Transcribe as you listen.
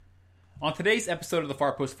On today's episode of the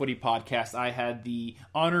Far Post Footy Podcast, I had the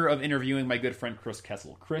honor of interviewing my good friend Chris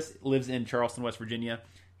Kessell. Chris lives in Charleston, West Virginia.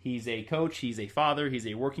 He's a coach, he's a father, he's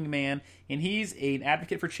a working man, and he's an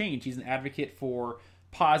advocate for change. He's an advocate for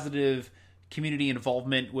positive community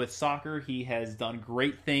involvement with soccer. He has done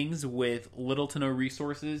great things with little to no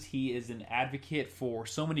resources. He is an advocate for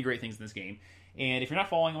so many great things in this game. And if you're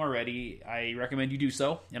not following him already, I recommend you do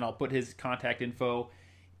so, and I'll put his contact info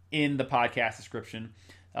in the podcast description.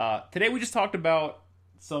 Today we just talked about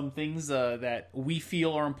some things that we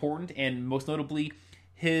feel are important, and most notably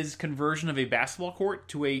his conversion of a basketball court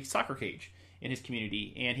to a soccer cage in his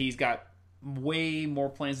community. And he's got way more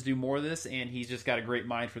plans to do more of this, and he's just got a great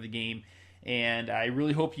mind for the game. And I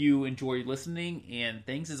really hope you enjoy listening, and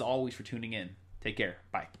thanks as always for tuning in. Take care.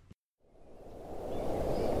 Bye.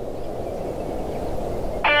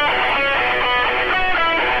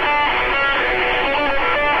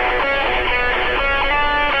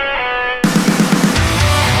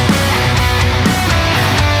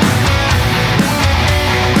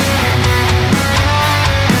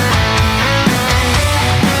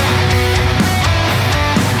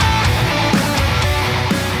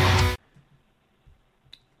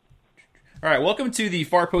 All right, welcome to the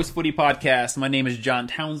Far Post Footy Podcast. My name is John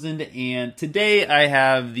Townsend, and today I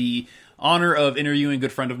have the honor of interviewing a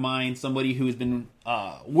good friend of mine, somebody who has been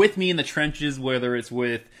with me in the trenches, whether it's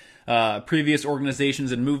with previous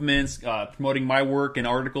organizations and movements, promoting my work and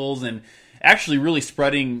articles, and actually really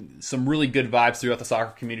spreading some really good vibes throughout the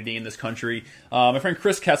soccer community in this country. My friend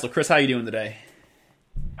Chris Kessell. Chris, how are you doing today?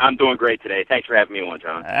 I'm doing great today. Thanks for having me on,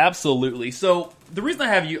 John. Absolutely. So the reason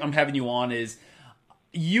I'm having you on is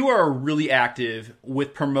you are really active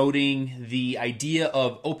with promoting the idea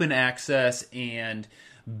of open access and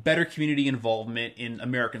better community involvement in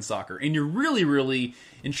American soccer. And you're really, really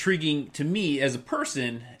intriguing to me as a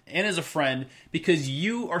person and as a friend because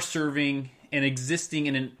you are serving and existing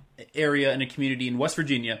in an area, in a community in West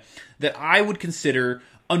Virginia that I would consider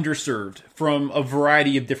underserved from a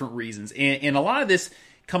variety of different reasons. And a lot of this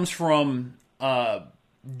comes from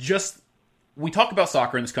we talk about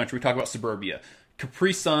soccer in this country, we talk about suburbia.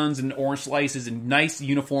 Capri Suns and orange slices and nice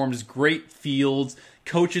uniforms, great fields,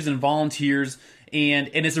 coaches and volunteers, and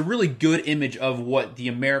it's a really good image of what the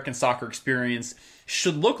American soccer experience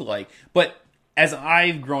should look like. But as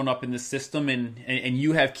I've grown up in this system and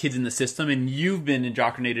you have kids in the system and you've been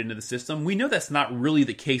indoctrinated into the system, we know that's not really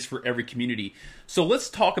the case for every community. So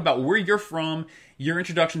let's talk about where you're from, your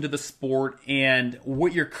introduction to the sport, and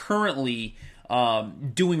what you're currently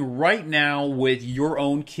doing right now with your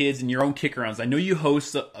own kids and your own kick-arounds. I know you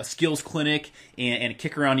host a skills clinic and a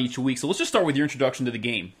kick-around each week, so let's just start with your introduction to the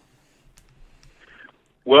game.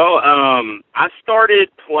 Well, I started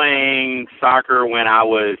playing soccer when I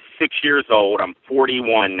was 6 years old. I'm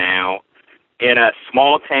 41 now, in a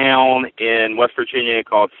small town in West Virginia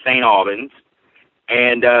called St. Albans.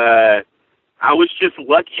 And I was just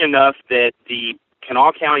lucky enough that the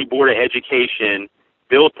Kanawha County Board of Education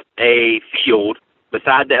built a field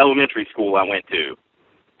beside the elementary school I went to.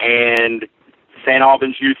 And St.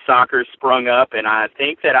 Albans Youth Soccer sprung up, and I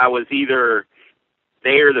think that I was either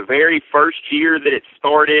there the very first year that it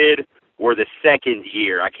started or the second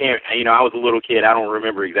year. I was a little kid. I don't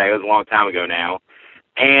remember exactly. It was a long time ago now.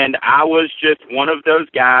 And I was just one of those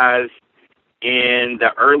guys in the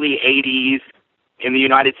early 80s in the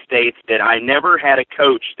United States that I never had a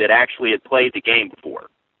coach that actually had played the game before.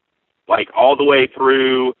 Like all the way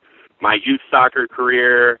through my youth soccer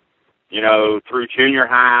career, through junior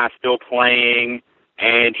high, still playing,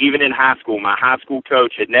 and even in high school, my high school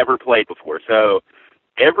coach had never played before. So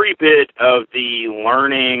every bit of the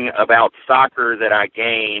learning about soccer that I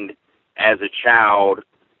gained as a child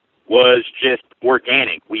was just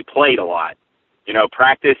organic. We played a lot.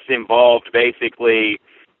 Practice involved basically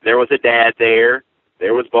there was a dad there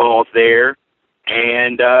was balls there,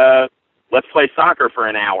 and let's play soccer for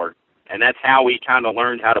an hour. And that's how we kind of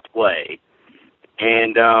learned how to play.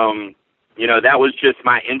 And, that was just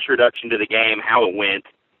my introduction to the game, how it went.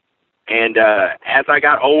 And as I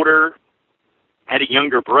got older, I had a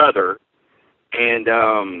younger brother, and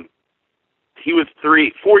he was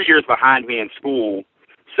 4 years behind me in school.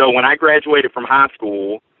 So when I graduated from high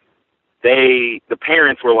school, the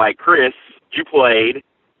parents were like, Chris, you played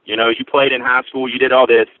in high school, you did all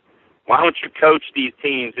this. Why don't you coach these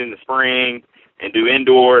teams in the spring and do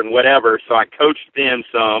indoor and whatever? So I coached them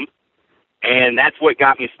some, and that's what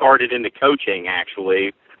got me started into coaching,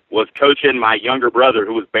 actually, was coaching my younger brother,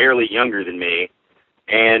 who was barely younger than me,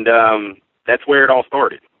 and that's where it all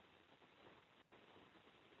started.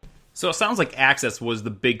 So it sounds like access was the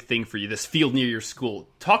big thing for you, this field near your school.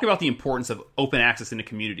 Talk about the importance of open access in the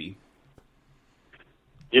community.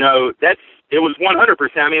 it was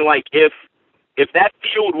 100%. I mean, like, if that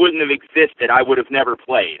field wouldn't have existed, I would have never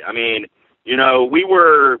played. I mean, we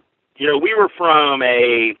were from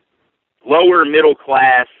a lower middle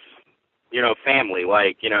class, family.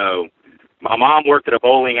 Like, my mom worked at a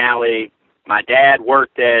bowling alley. My dad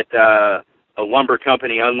worked at a lumber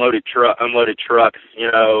company, unloaded trucks,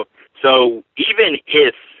 So even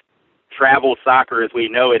if travel soccer as we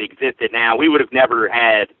know it existed now, we would have never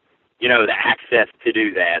had, the access to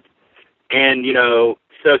do that. And,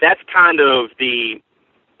 so that's kind of the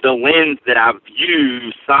lens that I've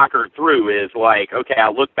used soccer through is like, okay, I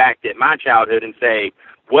look back at my childhood and say,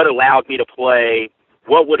 what allowed me to play?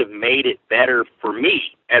 What would have made it better for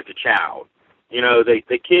me as a child?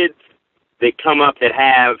 The kids that come up that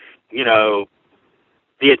have,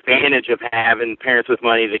 the advantage of having parents with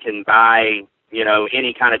money that can buy,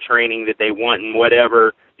 any kind of training that they want and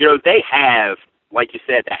whatever, they have, like you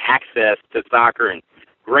said, the access to soccer and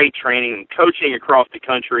great training and coaching across the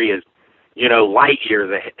country is, light years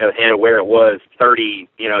ahead of where it was 30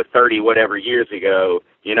 whatever years ago,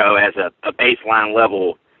 as a baseline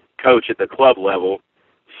level coach at the club level.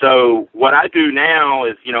 So what I do now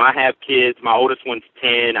is, I have kids. My oldest one's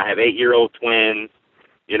 10. I have 8-year-old twins,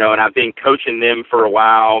 and I've been coaching them for a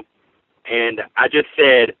while. And I just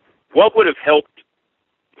said, what would have helped,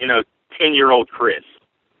 10-year-old Chris?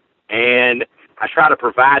 And I try to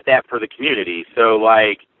provide that for the community. So,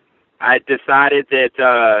 like, I decided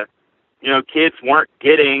that, kids weren't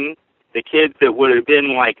getting the kids that would have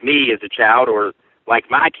been like me as a child, or like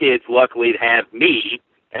my kids luckily have me,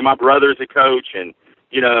 and my brother's a coach, and,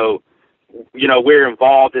 we're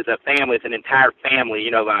involved as a family, as an entire family,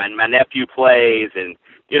 and my nephew plays, and,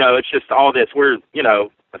 it's just all this. We're,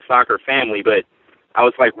 a soccer family, but I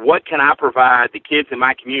was like, what can I provide the kids in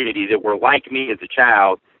my community that were like me as a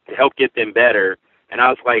child to help get them better? And I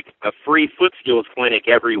was like, a free foot skills clinic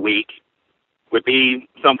every week would be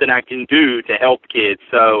something I can do to help kids.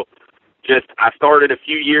 So I started a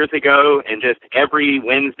few years ago, and just every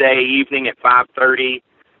Wednesday evening at 5:30,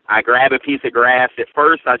 I grab a piece of grass. At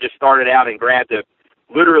first, I just started out and grabbed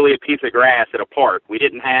literally a piece of grass at a park. We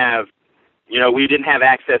didn't have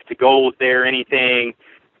access to goals there or anything,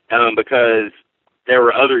 because there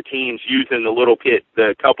were other teams using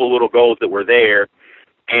the couple little goals that were there.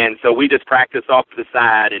 And so we just practiced off to the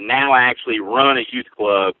side, and now I actually run a youth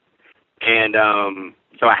club. And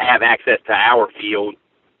so I have access to our field,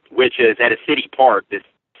 which is at a city park. The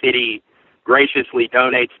city graciously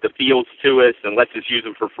donates the fields to us and lets us use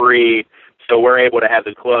them for free. So we're able to have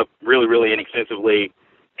the club really, really inexpensively.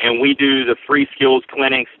 And we do the free skills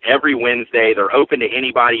clinics every Wednesday. They're open to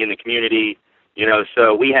anybody in the community.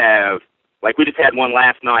 So we have, like, we just had one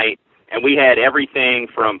last night, and we had everything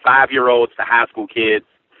from 5-year-olds to high school kids.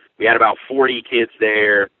 We had about 40 kids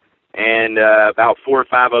there, and about 4 or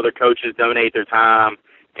 5 other coaches donate their time.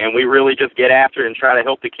 And we really just get after it and try to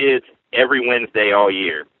help the kids every Wednesday all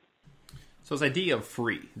year. So this idea of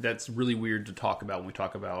free, that's really weird to talk about when we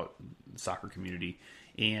talk about the soccer community.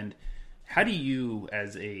 And how do you,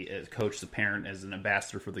 as a coach, as a parent, as an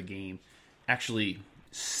ambassador for the game, actually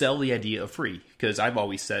sell the idea of free? Because I've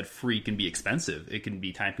always said free can be expensive. It can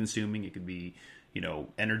be time consuming. It could be,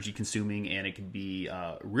 energy consuming, and it could be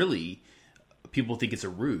really, people think it's a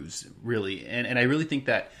ruse, really. And I really think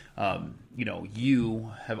that,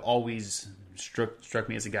 you have always struck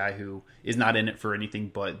me as a guy who is not in it for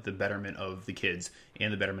anything but the betterment of the kids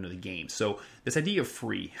and the betterment of the game. So this idea of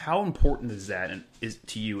free, how important is that is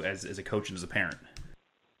to you as a coach and as a parent?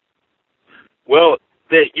 Well,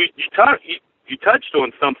 you touched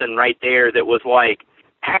on something right there that was like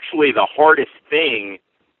actually the hardest thing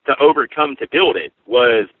to overcome to build it.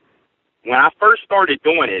 Was when I first started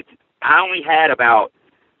doing it, I only had about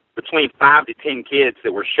between 5 to 10 kids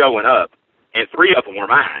that were showing up, and 3 of them were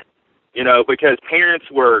mine. Because parents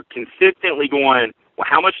were consistently going, well,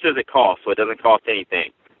 how much does it cost? So it doesn't cost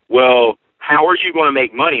anything. Well, how are you going to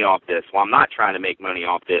make money off this? Well, I'm not trying to make money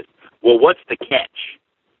off this. Well, what's the catch?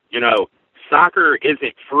 Soccer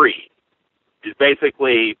isn't free, is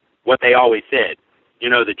basically what they always said.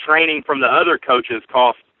 The training from the other coaches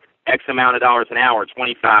costs X amount of dollars an hour,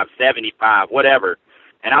 25, 75, whatever.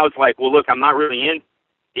 And I was like, well, look, I'm not really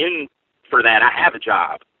in for that. I have a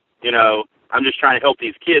job. I'm just trying to help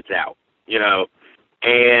these kids out,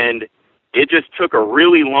 and it just took a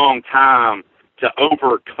really long time to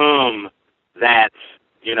overcome that,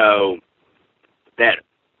 that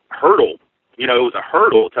hurdle. It was a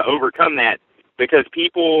hurdle to overcome that because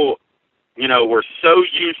people, were so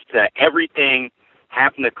used to everything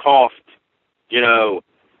having to cost,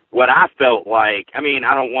 what I felt like. I mean,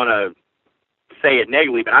 I don't want to say it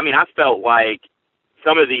negatively, but I mean, I felt like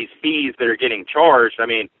some of these fees that are getting charged, I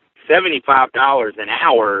mean, $75 an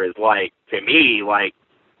hour is like, to me, like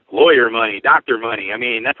lawyer money, doctor money. I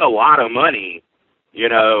mean, that's a lot of money, you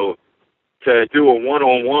know, to do a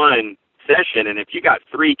one-on-one session. And if you got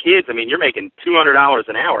 3 kids, I mean, you're making $200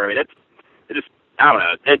 an hour. I mean, I don't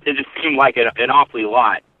know. It just seemed like an awfully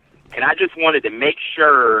lot. And I just wanted to make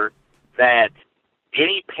sure that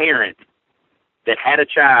any parent that had a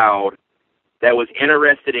child that was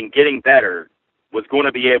interested in getting better was going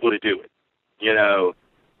to be able to do it, you know.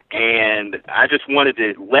 And I just wanted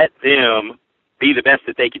to let them be the best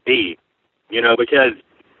that they could be, you know, because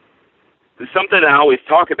something I always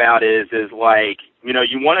talk about is like, you know,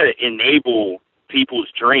 you want to enable people's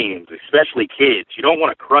dreams, especially kids. You don't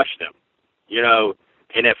want to crush them, you know.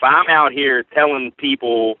 And if I'm out here telling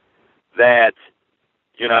people that,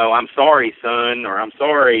 you know, I'm sorry, son, or I'm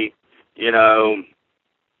sorry, you know,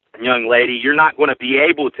 young lady, you're not going to be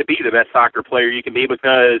able to be the best soccer player you can be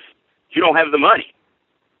because you don't have the money.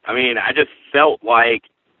 I mean, I just felt like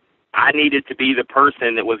I needed to be the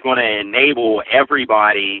person that was going to enable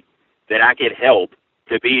everybody that I could help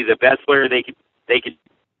to be the best player they could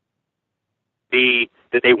be,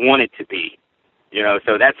 that they wanted to be. You know,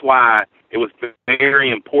 so that's why it was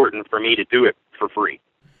very important for me to do it for free.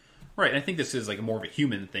 Right, and I think this is like more of a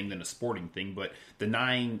human thing than a sporting thing, but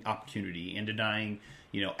denying opportunity and denying,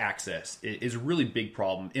 you know, access is a really big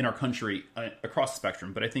problem in our country across the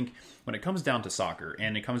spectrum. But I think when it comes down to soccer,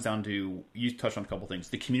 and it comes down to, you touched on a couple things,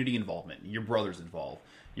 the community involvement, your brother's involved,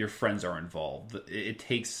 your friends are involved. It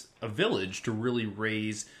takes a village to really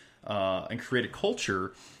raise and create a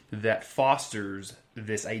culture that fosters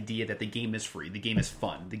this idea that the game is free, the game is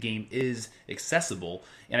fun, the game is accessible.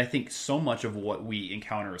 And I think so much of what we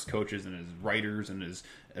encounter as coaches and as writers and as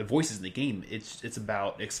voices in the game, it's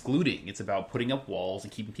about excluding, it's about putting up walls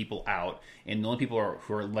and keeping people out. And the only people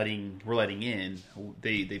who we're letting in,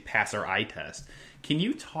 they pass our eye test. Can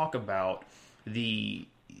you talk about the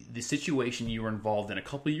situation you were involved in a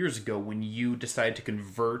couple of years ago when you decided to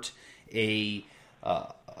convert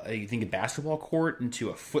I think a basketball court into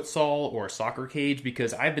a futsal or a soccer cage?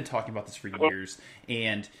 Because I've been talking about this for years,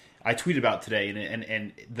 and I tweeted about it today,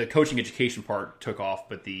 and the coaching education part took off,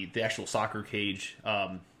 but the actual soccer cage,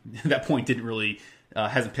 that point didn't really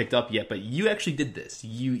hasn't picked up yet. But you actually did this.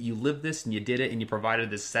 You lived this, and you did it, and you provided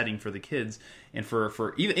this setting for the kids and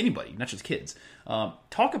for even anybody, not just kids.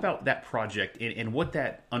 Talk about that project and what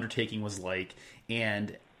that undertaking was like,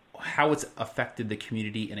 and how it's affected the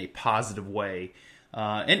community in a positive way.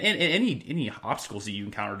 And any obstacles that you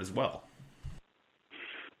encountered as well.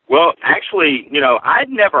 Well, actually, you know, I'd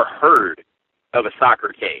never heard of a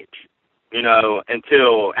soccer cage, you know,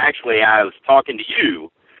 until actually I was talking to you,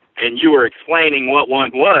 and you were explaining what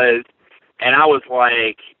one was, and I was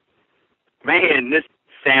like, man, this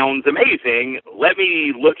sounds amazing. Let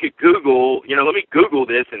me look at Google, you know, let me Google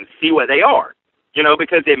this and see what they are, you know,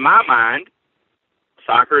 because in my mind,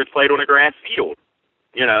 soccer is played on a grass field,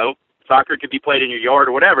 you know. Soccer could be played in your yard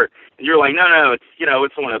or whatever. And you're like, no, it's, you know,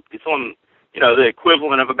 it's on, you know, the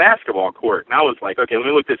equivalent of a basketball court. And I was like, okay, let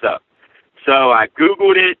me look this up. So I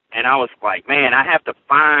Googled it, and I was like, man, I have to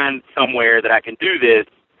find somewhere that I can do this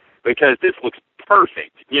because this looks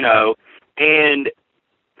perfect, you know. And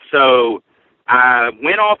so I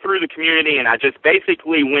went all through the community, and I just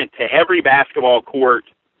basically went to every basketball court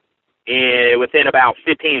within about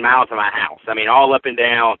 15 miles of my house. I mean, all up and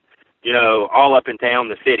down, you know, all up and down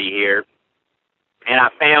the city here. And I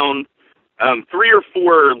found 3 or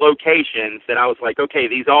 4 locations that I was like, okay,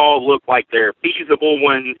 these all look like they're feasible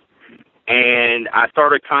ones. And I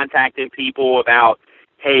started contacting people about,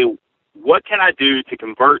 hey, what can I do to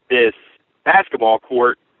convert these basketball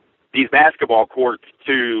courts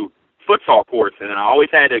to futsal courts? And then I always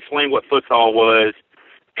had to explain what futsal was.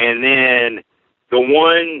 And then the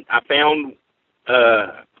one I found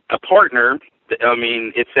a partner. I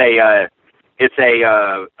mean, it's a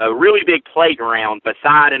really big playground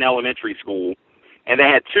beside an elementary school, and they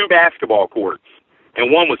had 2 basketball courts,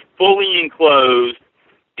 and one was fully enclosed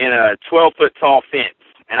in a 12-foot tall fence.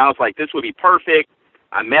 And I was like, this would be perfect.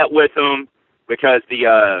 I met with them because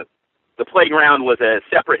the playground was a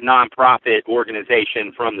separate nonprofit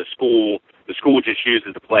organization from the school. The school just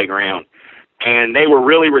uses the playground, and they were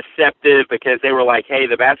really receptive because they were like, hey,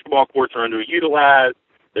 the basketball courts are underutilized.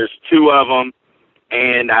 There's 2 of them.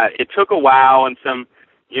 And it took a while and some,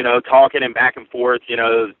 you know, talking and back and forth, you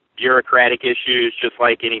know, bureaucratic issues, just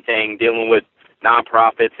like anything, dealing with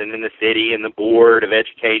nonprofits and then the city and the board of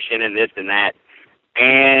education and this and that.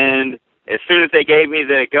 And as soon as they gave me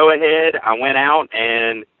the go-ahead, I went out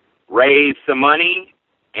and raised some money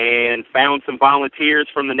and found some volunteers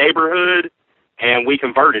from the neighborhood, and we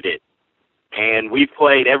converted it. and we've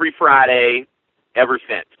played every Friday ever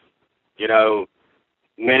since. You know,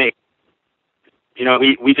 when it, you know,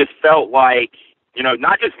 we just felt like, you know,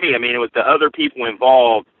 not just me. I mean, it was the other people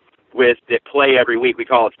involved with that play every week. We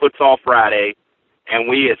call it Futsal Friday, and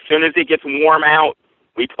as soon as it gets warm out,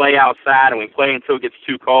 we play outside, and we play until it gets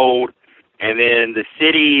too cold. And then the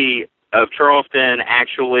city of Charleston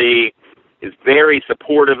actually is very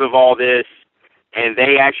supportive of all this, and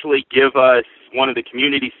they actually give us one of the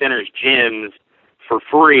community center's gyms for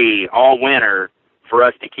free all winter for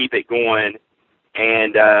us to keep it going.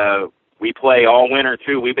 And we play all winter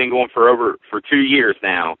too. We've been going for 2 years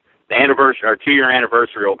now. The anniversary, our 2-year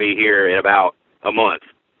anniversary, will be here in about a month.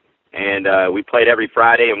 And we played every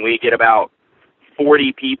Friday, and we get about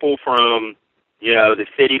 40 people from, you know, the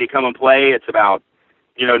city to come and play. It's about,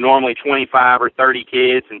 you know, normally 25 or 30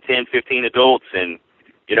 kids and 10, 15 adults. And,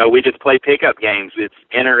 you know, we just play pickup games. It's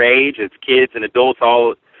interage. It's kids and adults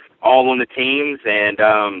all on the teams.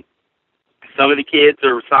 And some of the kids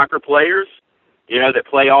are soccer players, you know, that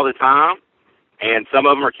play all the time. And some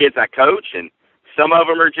of them are kids I coach. And some of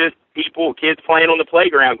them are just kids playing on the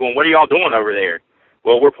playground going, what are y'all doing over there?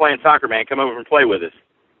 Well, we're playing soccer, man. Come over and play with us.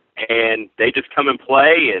 And they just come and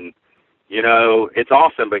play. And, you know, it's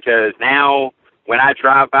awesome because now when I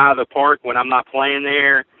drive by the park, when I'm not playing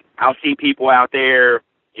there, I'll see people out there,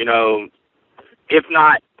 you know, if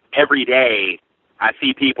not every day, I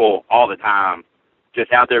see people all the time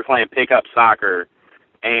just out there playing pickup soccer.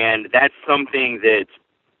 And that's something that,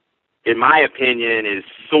 in my opinion, is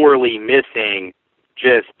sorely missing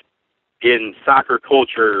just in soccer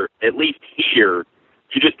culture, at least here.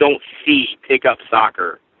 You just don't see pickup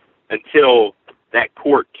soccer until that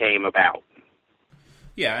court came about.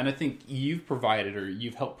 Yeah, and I think you've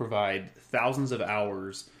helped provide thousands of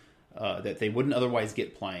hours that they wouldn't otherwise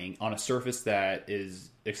get playing on a surface that is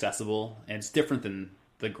accessible, and it's different than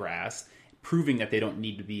the grass, proving that they don't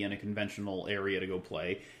need to be in a conventional area to go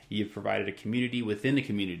play. You've provided a community within the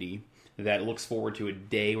community that looks forward to a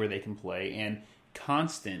day where they can play, and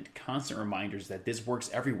constant reminders that this works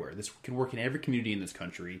everywhere. This can work in every community in this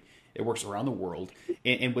country. It works around the world.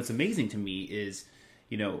 And what's amazing to me is,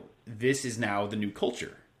 you know, this is now the new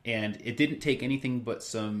culture. And it didn't take anything but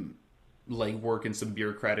some legwork and some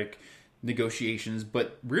bureaucratic negotiations,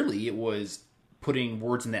 but really it was putting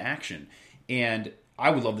words into action. And I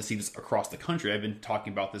would love to see this across the country. I've been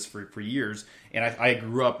talking about this for years, and I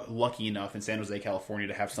grew up lucky enough in San Jose, California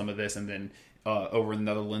to have some of this, and then over in the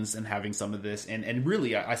Netherlands and having some of this. And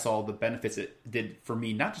really I saw the benefits it did for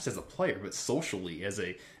me, not just as a player, but socially as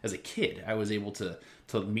a kid. I was able to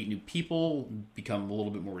meet new people, become a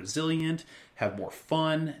little bit more resilient, have more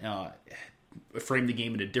fun, frame the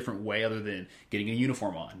game in a different way other than getting a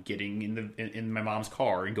uniform on, getting in my mom's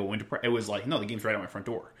car and going to it was like, no, the game's right out my front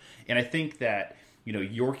door. And I think that, you know,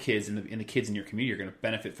 your kids and the kids in your community are going to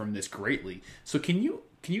benefit from this greatly. So can you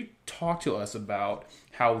talk to us about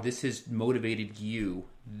how this has motivated you,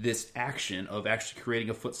 this action of actually creating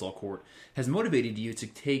a futsal court has motivated you to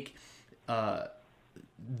take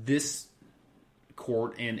this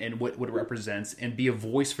court and what it represents and be a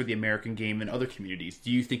voice for the American game in other communities?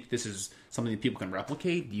 Do you think this is something that people can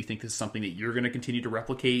replicate? Do you think this is something that you're going to continue to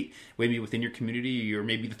replicate maybe within your community or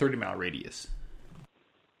maybe the 30-mile radius?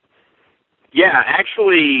 Yeah,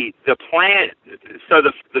 actually, the plan. So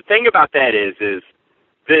the thing about that is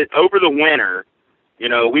that over the winter, you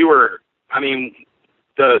know,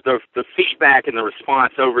 the feedback and the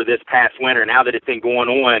response over this past winter, now that it's been going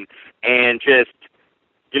on, and just,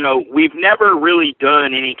 you know, we've never really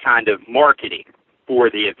done any kind of marketing for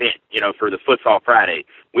the event, you know, for the Futsal Friday.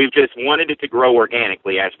 We've just wanted it to grow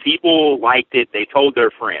organically. As people liked it, they told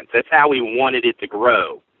their friends. That's how we wanted it to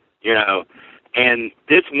grow, you know. And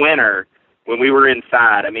this winter, when we were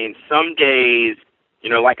inside, I mean, some days, you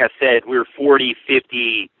know, like I said, we were 40,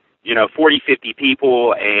 50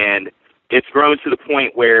 people, and it's grown to the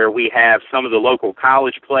point where we have some of the local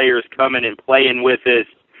college players coming and playing with us,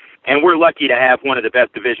 and we're lucky to have one of the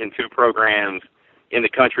best Division II programs in the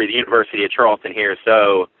country, the University of Charleston here.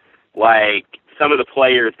 So, like, some of the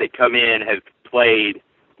players that come in have played,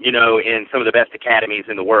 you know, in some of the best academies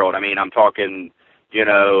in the world. I mean, I'm talking, you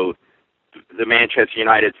know, the Manchester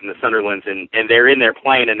Uniteds and the Sunderlands, and they're in there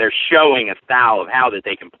playing, and they're showing a style of how that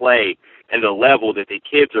they can play and the level that the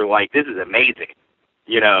kids are like, this is amazing,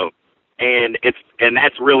 you know, and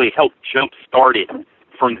that's really helped jump-start it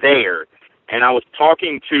from there. And I was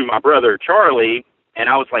talking to my brother, Charlie, and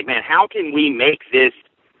I was like, man, how can we make this,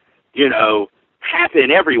 you know,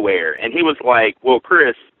 happen everywhere? And he was like, well,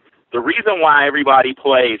 Chris, the reason why everybody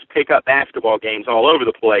plays pickup basketball games all over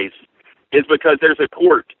the place is because there's a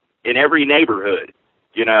court in every neighborhood,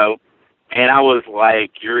 you know, And I was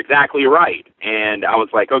like, you're exactly right. And I was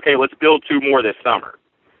like, okay, let's build 2 more this summer.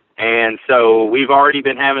 And so we've already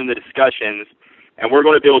been having the discussions, and we're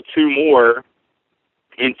going to build 2 more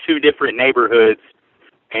in 2 different neighborhoods,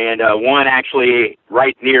 and one actually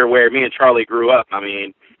right near where me and Charlie grew up. I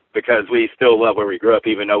mean, because we still love where we grew up,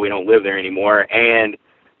 even though we don't live there anymore. And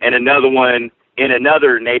another one in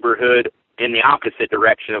another neighborhood in the opposite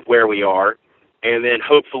direction of where we are. And then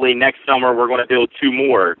hopefully next summer we're going to build 2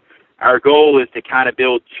 more. Our goal is to kind of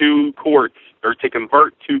build 2 courts, or to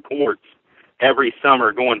convert 2 courts every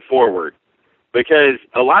summer going forward. Because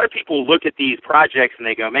a lot of people look at these projects and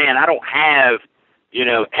they go, man, I don't have,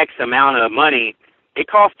 X amount of money. It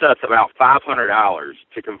costs us about $500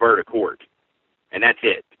 to convert a court, and that's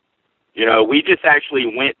it. We just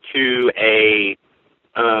actually went to a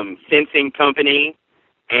fencing company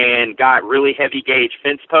and got really heavy gauge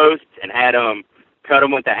fence posts and had them cut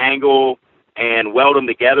them with the angle and weld them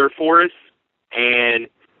together for us and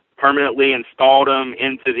permanently installed them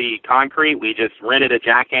into the concrete. We just rented a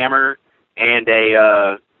jackhammer and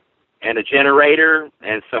a generator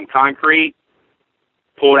and some concrete,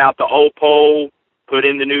 pulled out the old pole, put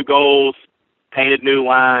in the new goals, painted new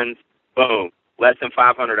lines, boom, less than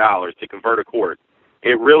 $500 to convert a court.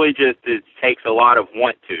 It really just takes a lot of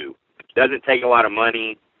want to. It doesn't take a lot of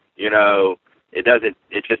money,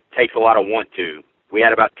 it just takes a lot of want to. We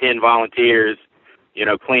had about 10 volunteers,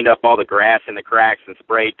 cleaned up all the grass in the cracks and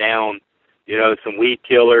sprayed down, some weed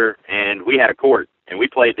killer, and we had a court, and we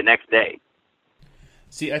played the next day.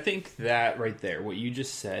 See, I think that right there, what you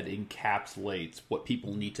just said, encapsulates what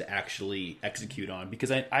people need to actually execute on.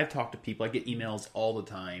 Because I've talked to people, I get emails all the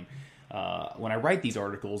time when I write these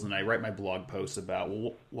articles and I write my blog posts about,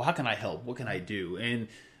 well, how can I help? What can I do? And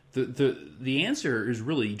the answer is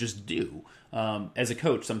really just do. As a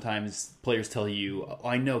coach, sometimes players tell you,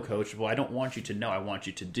 I know, coach. Well, I don't want you to know. I want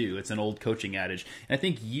you to do. It's an old coaching adage. And I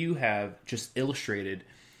think you have just illustrated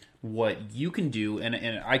what you can do.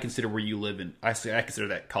 And I consider where you live in, I consider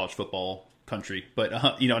that college football country, but,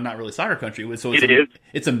 not really soccer country. So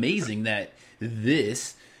it's amazing that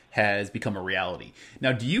this has become a reality.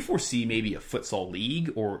 Now, do you foresee maybe a futsal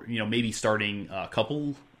league or, maybe starting a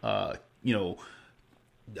couple,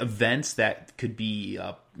 events that could be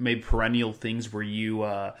maybe perennial things where you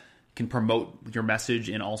can promote your message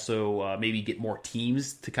and also maybe get more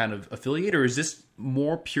teams to kind of affiliate? Or is this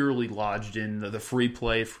more purely lodged in the free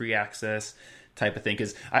play, free access type of thing?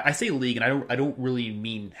 Because I say league, and I don't really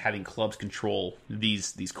mean having clubs control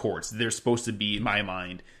these courts. They're supposed to be, in my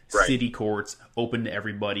mind, right, city courts, open to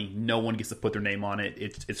everybody. No one gets to put their name on it.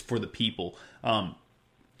 It's for the people.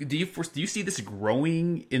 Do you see this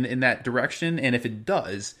growing in that direction? And if it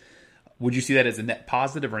does, would you see that as a net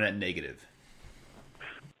positive or net negative?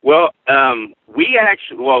 Well,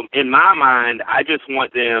 in my mind, I just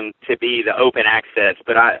want them to be the open access.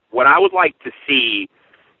 But what I would like to see,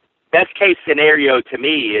 best case scenario to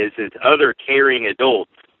me is other caring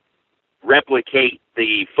adults replicate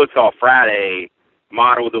the Futsal Friday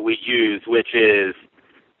model that we use, which is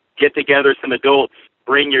get together some adults,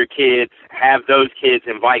 bring your kids, have those kids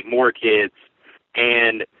invite more kids.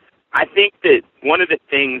 And I think that one of the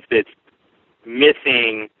things that's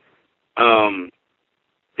missing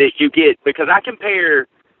that you get, because I compare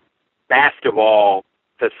basketball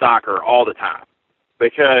to soccer all the time,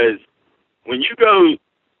 because when you go,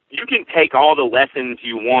 you can take all the lessons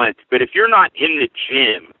you want, but if you're not in the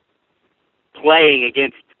gym playing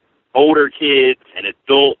against older kids and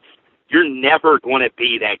adults, you're never going to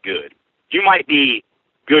be that good. You might be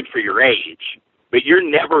good for your age, but you're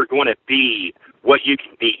never going to be what you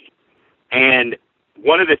can be. And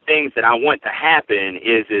one of the things that I want to happen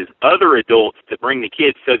is other adults to bring the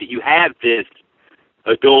kids, so that you have this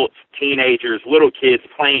adults, teenagers, little kids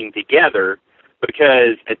playing together,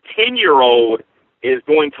 because a 10-year-old is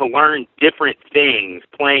going to learn different things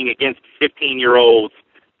playing against 15-year-olds,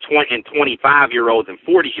 20 and 25-year-olds and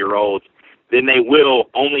 40-year-olds than they will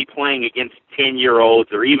only playing against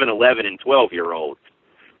 10-year-olds or even 11 and 12-year-olds.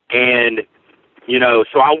 And,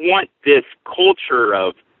 so I want this culture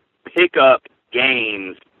of pickup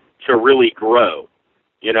games to really grow,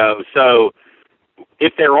 So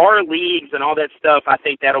if there are leagues and all that stuff, I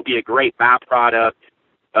think that'll be a great byproduct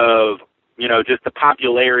of, just the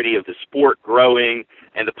popularity of the sport growing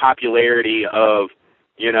and the popularity of,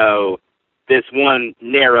 this one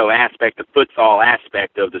narrow aspect, the futsal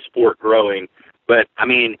aspect of the sport growing. But, I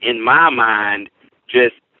mean, in my mind,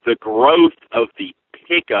 just the growth of the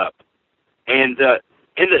pickup and the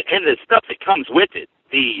stuff that comes with it,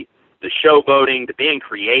 the showboating, the being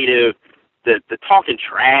creative, the talking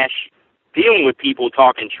trash, dealing with people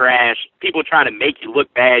talking trash, people trying to make you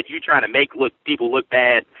look bad, you trying to make people look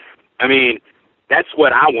bad. I mean, that's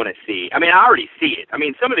what I want to see. I mean, I already see it. I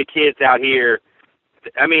mean, some of the kids out here,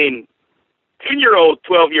 I mean, 10-year-old,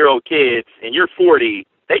 12-year-old kids, and you're 40,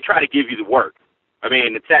 they try to give you the work. I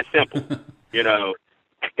mean, it's that simple, you know.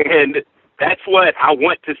 And that's what I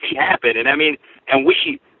want to see happen. And, I mean, and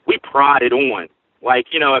we prod it on. Like,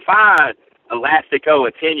 you know, if I elastico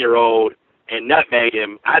a 10-year-old and nutmeg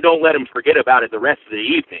him, I don't let him forget about it the rest of the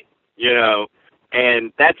evening, you know.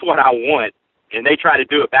 And that's what I want. And they try to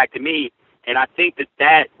do it back to me. And I think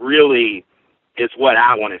that really is what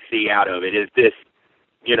I want to see out of it, is this,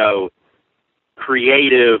 you know,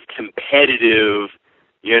 creative, competitive,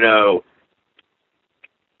 you know,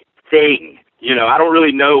 thing. You know, I don't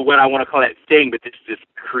really know what I want to call that thing, but it's this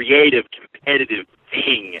creative, competitive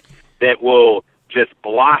thing that will just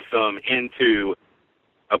blossom into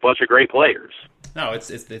a bunch of great players. No, it's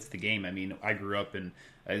the game. I mean, I grew up and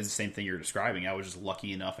it's the same thing you're describing. I was just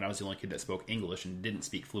lucky enough, and I was the only kid that spoke English and didn't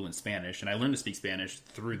speak fluent Spanish. And I learned to speak Spanish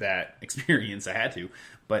through that experience. I had to.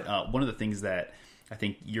 But one of the things that I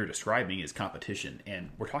think you're describing is competition.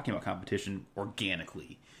 And we're talking about competition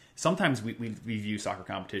organically. Sometimes we view soccer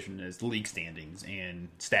competition as league standings and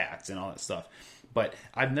stats and all that stuff. But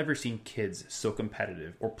I've never seen kids so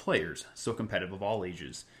competitive, or players so competitive of all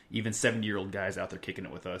ages, even 70-year-old guys out there kicking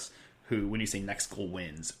it with us, who, when you say next goal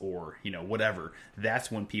wins or, you know, whatever,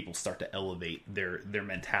 that's when people start to elevate their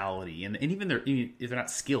mentality. And even if they're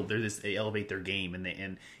not skilled, they elevate their game.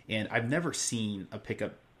 And I've never seen a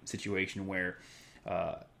pickup situation where,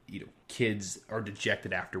 you know, kids are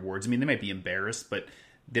dejected afterwards. I mean, they might be embarrassed, but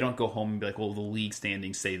they don't go home and be like, well, the league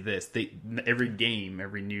standings say this. Every game,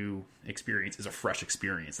 every new experience is a fresh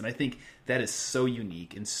experience. And I think that is so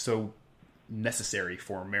unique and so necessary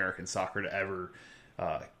for American soccer to ever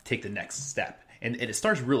take the next step. And it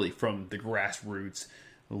starts really from the grassroots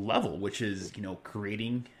level, which is, you know,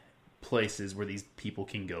 creating places where these people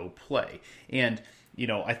can go play. And, you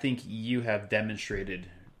know, I think you have demonstrated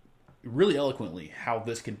really eloquently how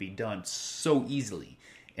this can be done so easily.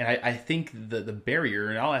 And I think the barrier,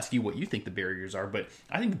 and I'll ask you what you think the barriers are, but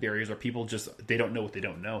I think the barriers are people they don't know what they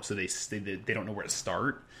don't know, so they don't know where to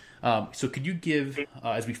start. So could you give,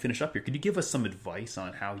 as we finish up here, could you give us some advice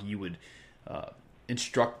on how you would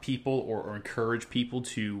instruct people or encourage people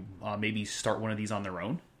to maybe start one of these on their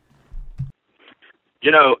own?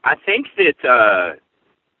 You know, I think that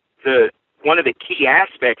one of the key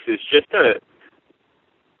aspects is just to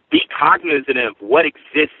be cognizant of what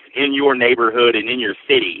exists in your neighborhood and in your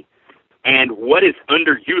city and what is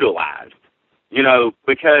underutilized, you know,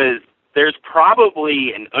 because there's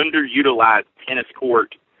probably an underutilized tennis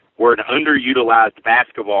court or an underutilized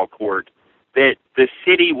basketball court that the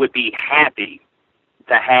city would be happy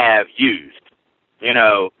to have used, you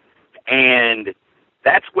know, and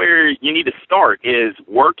that's where you need to start, is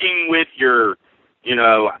working with your, you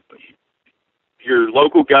know, your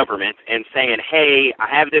local government and saying, hey, I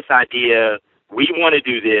have this idea. We want to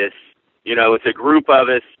do this. You know, it's a group of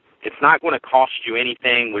us. It's not going to cost you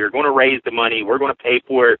anything. We're going to raise the money. We're going to pay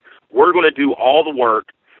for it. We're going to do all the work,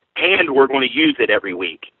 and we're going to use it every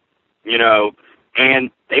week, you know, and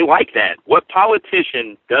they like that. What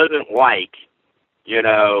politician doesn't like, you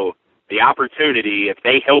know, the opportunity, if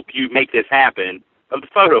they help you make this happen, of the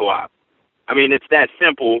photo op? I mean, it's that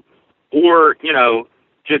simple. Or, you know,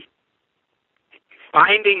 just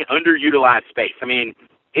finding underutilized space. I mean,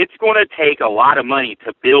 it's going to take a lot of money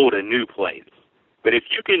to build a new place. But if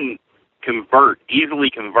you can easily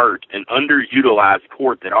convert an underutilized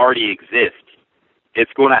court that already exists,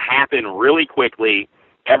 it's going to happen really quickly.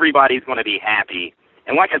 Everybody's going to be happy.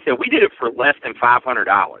 And like I said, we did it for less than $500.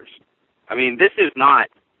 I mean, this is not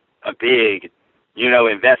a big, you know,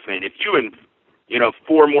 investment. If you and, you know,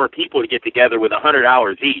 4 more people to get together with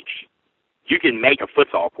 $100 each, you can make a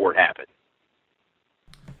futsal court happen.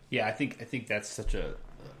 Yeah, I think that's such a.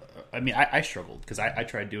 I mean, I struggled because I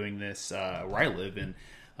tried doing this where I live, and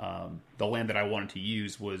the land that I wanted to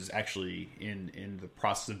use was actually in the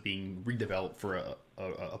process of being redeveloped for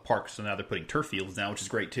a park. So now they're putting turf fields now, which is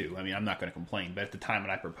great too. I mean, I'm not going to complain. But at the time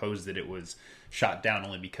when I proposed it was shot down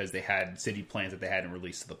only because they had city plans that they hadn't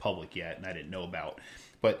released to the public yet, and I didn't know about.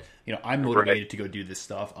 But, you know, I'm motivated to go do this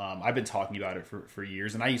stuff. I've been talking about it for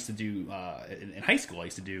years, and I used to do in high school. I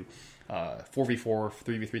used to do 4v4,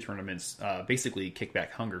 3v3 tournaments, basically kick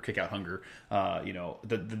out hunger. You know,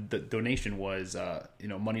 the donation was, you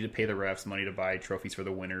know, money to pay the refs, money to buy trophies for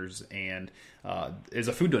the winners, and it was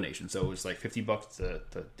a food donation. So it was like $50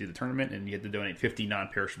 to do the tournament, and you had to donate 50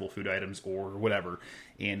 non-perishable food items or whatever,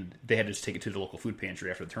 and they had to just take it to the local food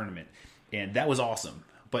pantry after the tournament, and that was awesome.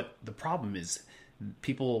 But the problem is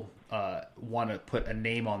people want to put a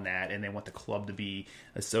name on that, and they want the club to be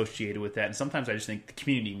associated with that. And sometimes I just think the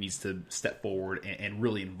community needs to step forward and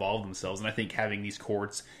really involve themselves. And I think having these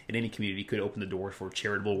courts in any community could open the door for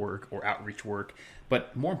charitable work or outreach work.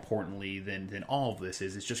 But more importantly than all of this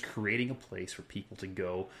is just creating a place for people to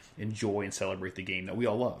go enjoy and celebrate the game that we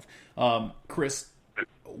all love. Chris,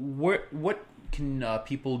 what can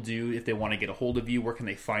people do if they want to get a hold of you? Where can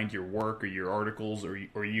they find your work or your articles or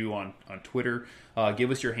you on Twitter? Give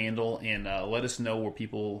us your handle and let us know where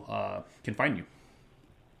people can find you.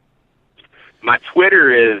 My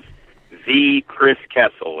Twitter is the Chris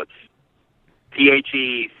Kessell. It's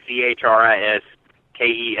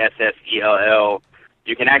TheChriskessell.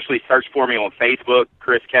 You can actually search for me on Facebook,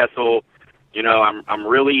 Chris Kessell. You know, I'm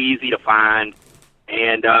really easy to find,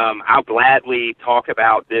 and I'll gladly talk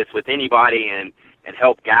about this with anybody and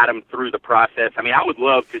help guide them through the process. I mean, I would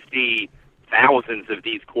love to see thousands of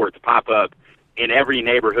these courts pop up in every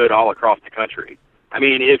neighborhood all across the country. I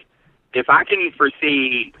mean, if I can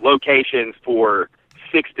foresee locations for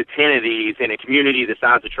 6 to 10 of these in a community the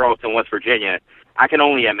size of Charleston, West Virginia, I can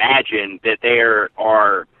only imagine that there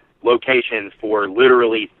are locations for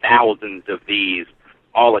literally thousands of these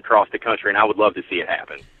all across the country, and I would love to see it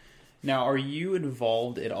happen. Now, are you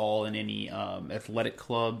involved at all in any athletic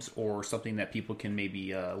clubs or something that people can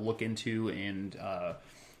maybe look into and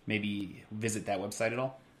maybe visit that website at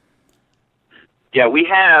all? Yeah, we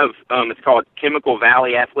have, it's called Chemical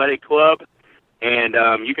Valley Athletic Club, and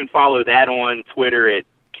you can follow that on Twitter at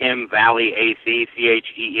Chem Valley AC,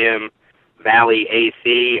 CHEM Valley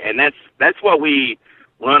AC, and that's what we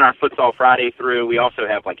run our Futsal Friday through. We also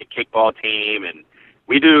have like a kickball team, and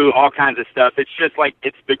we do all kinds of stuff. It's just like,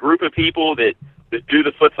 it's the group of people that do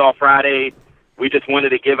the Futsal Friday. We just wanted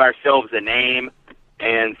to give ourselves a name,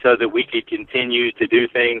 and so that we could continue to do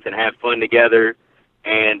things and have fun together.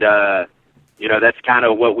 And, you know, that's kind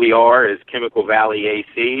of what we are, is Chemical Valley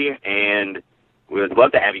AC, and we would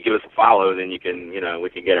love to have you give us a follow. Then you can, you know,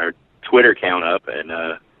 we can get our Twitter count up and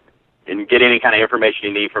get any kind of information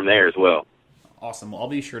you need from there as well. Awesome. Well, I'll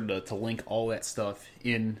be sure to link all that stuff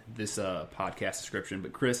in this podcast description.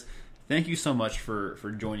 But Chris, thank you so much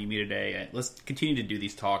for joining me today. Let's continue to do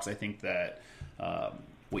these talks. I think that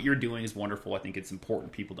what you're doing is wonderful. I think it's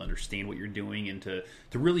important people to understand what you're doing and to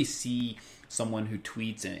really see someone who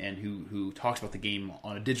tweets and who talks about the game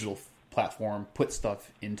on a digital platform put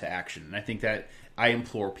stuff into action. And I think that I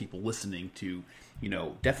implore people listening to, you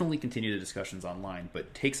know, definitely continue the discussions online,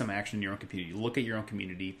 but take some action in your own community. Look at your own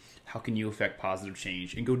community. How can you affect positive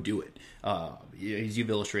change? And go do it. As you've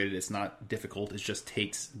illustrated, it's not difficult. It just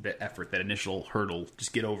takes the effort, that initial hurdle.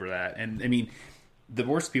 Just get over that. And I mean, the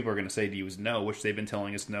worst people are going to say to you is no, which they've been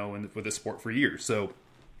telling us no with the sport for years. So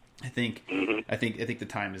I think the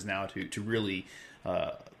time is now to really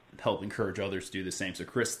help encourage others to do the same. So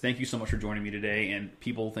Chris, thank you so much for joining me today, and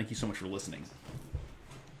people, thank you so much for listening.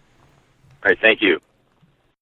 All right, thank you.